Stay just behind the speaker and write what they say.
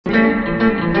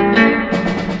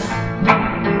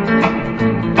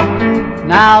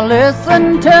Now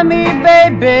listen to me,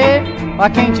 baby, why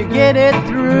can't you get it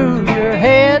through your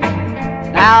head?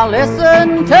 Now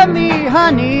listen to me,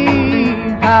 honey,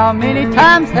 how many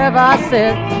times have I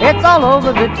said it's all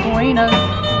over between us?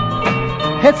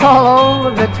 It's all over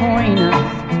between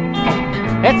us.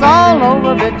 It's all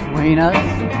over between us.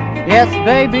 Yes,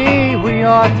 baby, we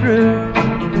are through.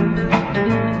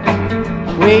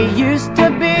 We used to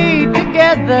be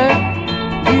together,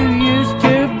 you used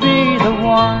to be the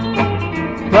one.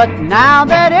 But now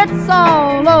that it's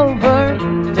all over,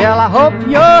 still I hope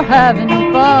you're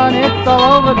having fun. It's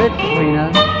all over between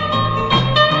us.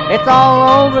 It's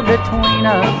all over between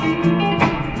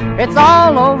us. It's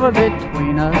all over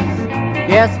between us.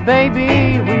 Yes,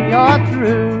 baby, we are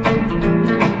through.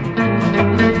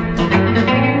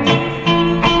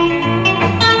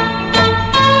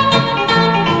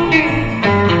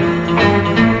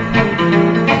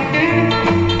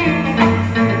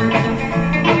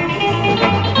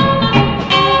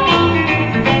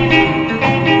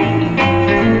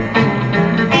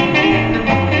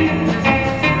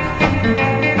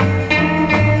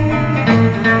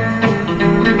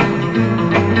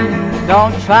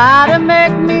 Don't try to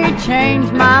make me change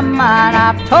my mind,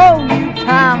 I've told you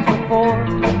times before.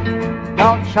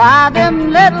 Don't try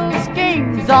them little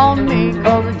schemes on me,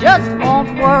 'cause it just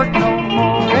won't work no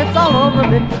more. It's all over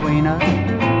between us.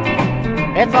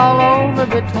 It's all over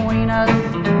between us.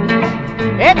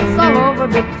 It's all over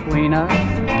between us.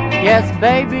 Yes,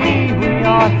 baby, we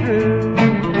are through.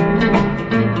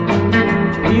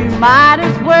 You might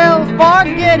as well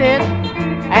forget it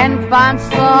and find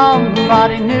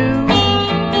somebody new.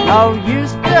 No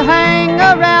use to hang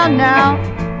around now,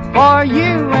 for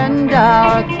you and I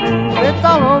are through. It's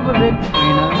all over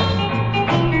between us.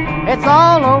 It's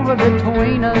all over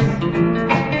between us.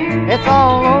 It's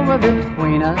all over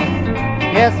between us.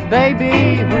 Yes,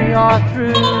 baby, we are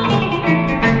through.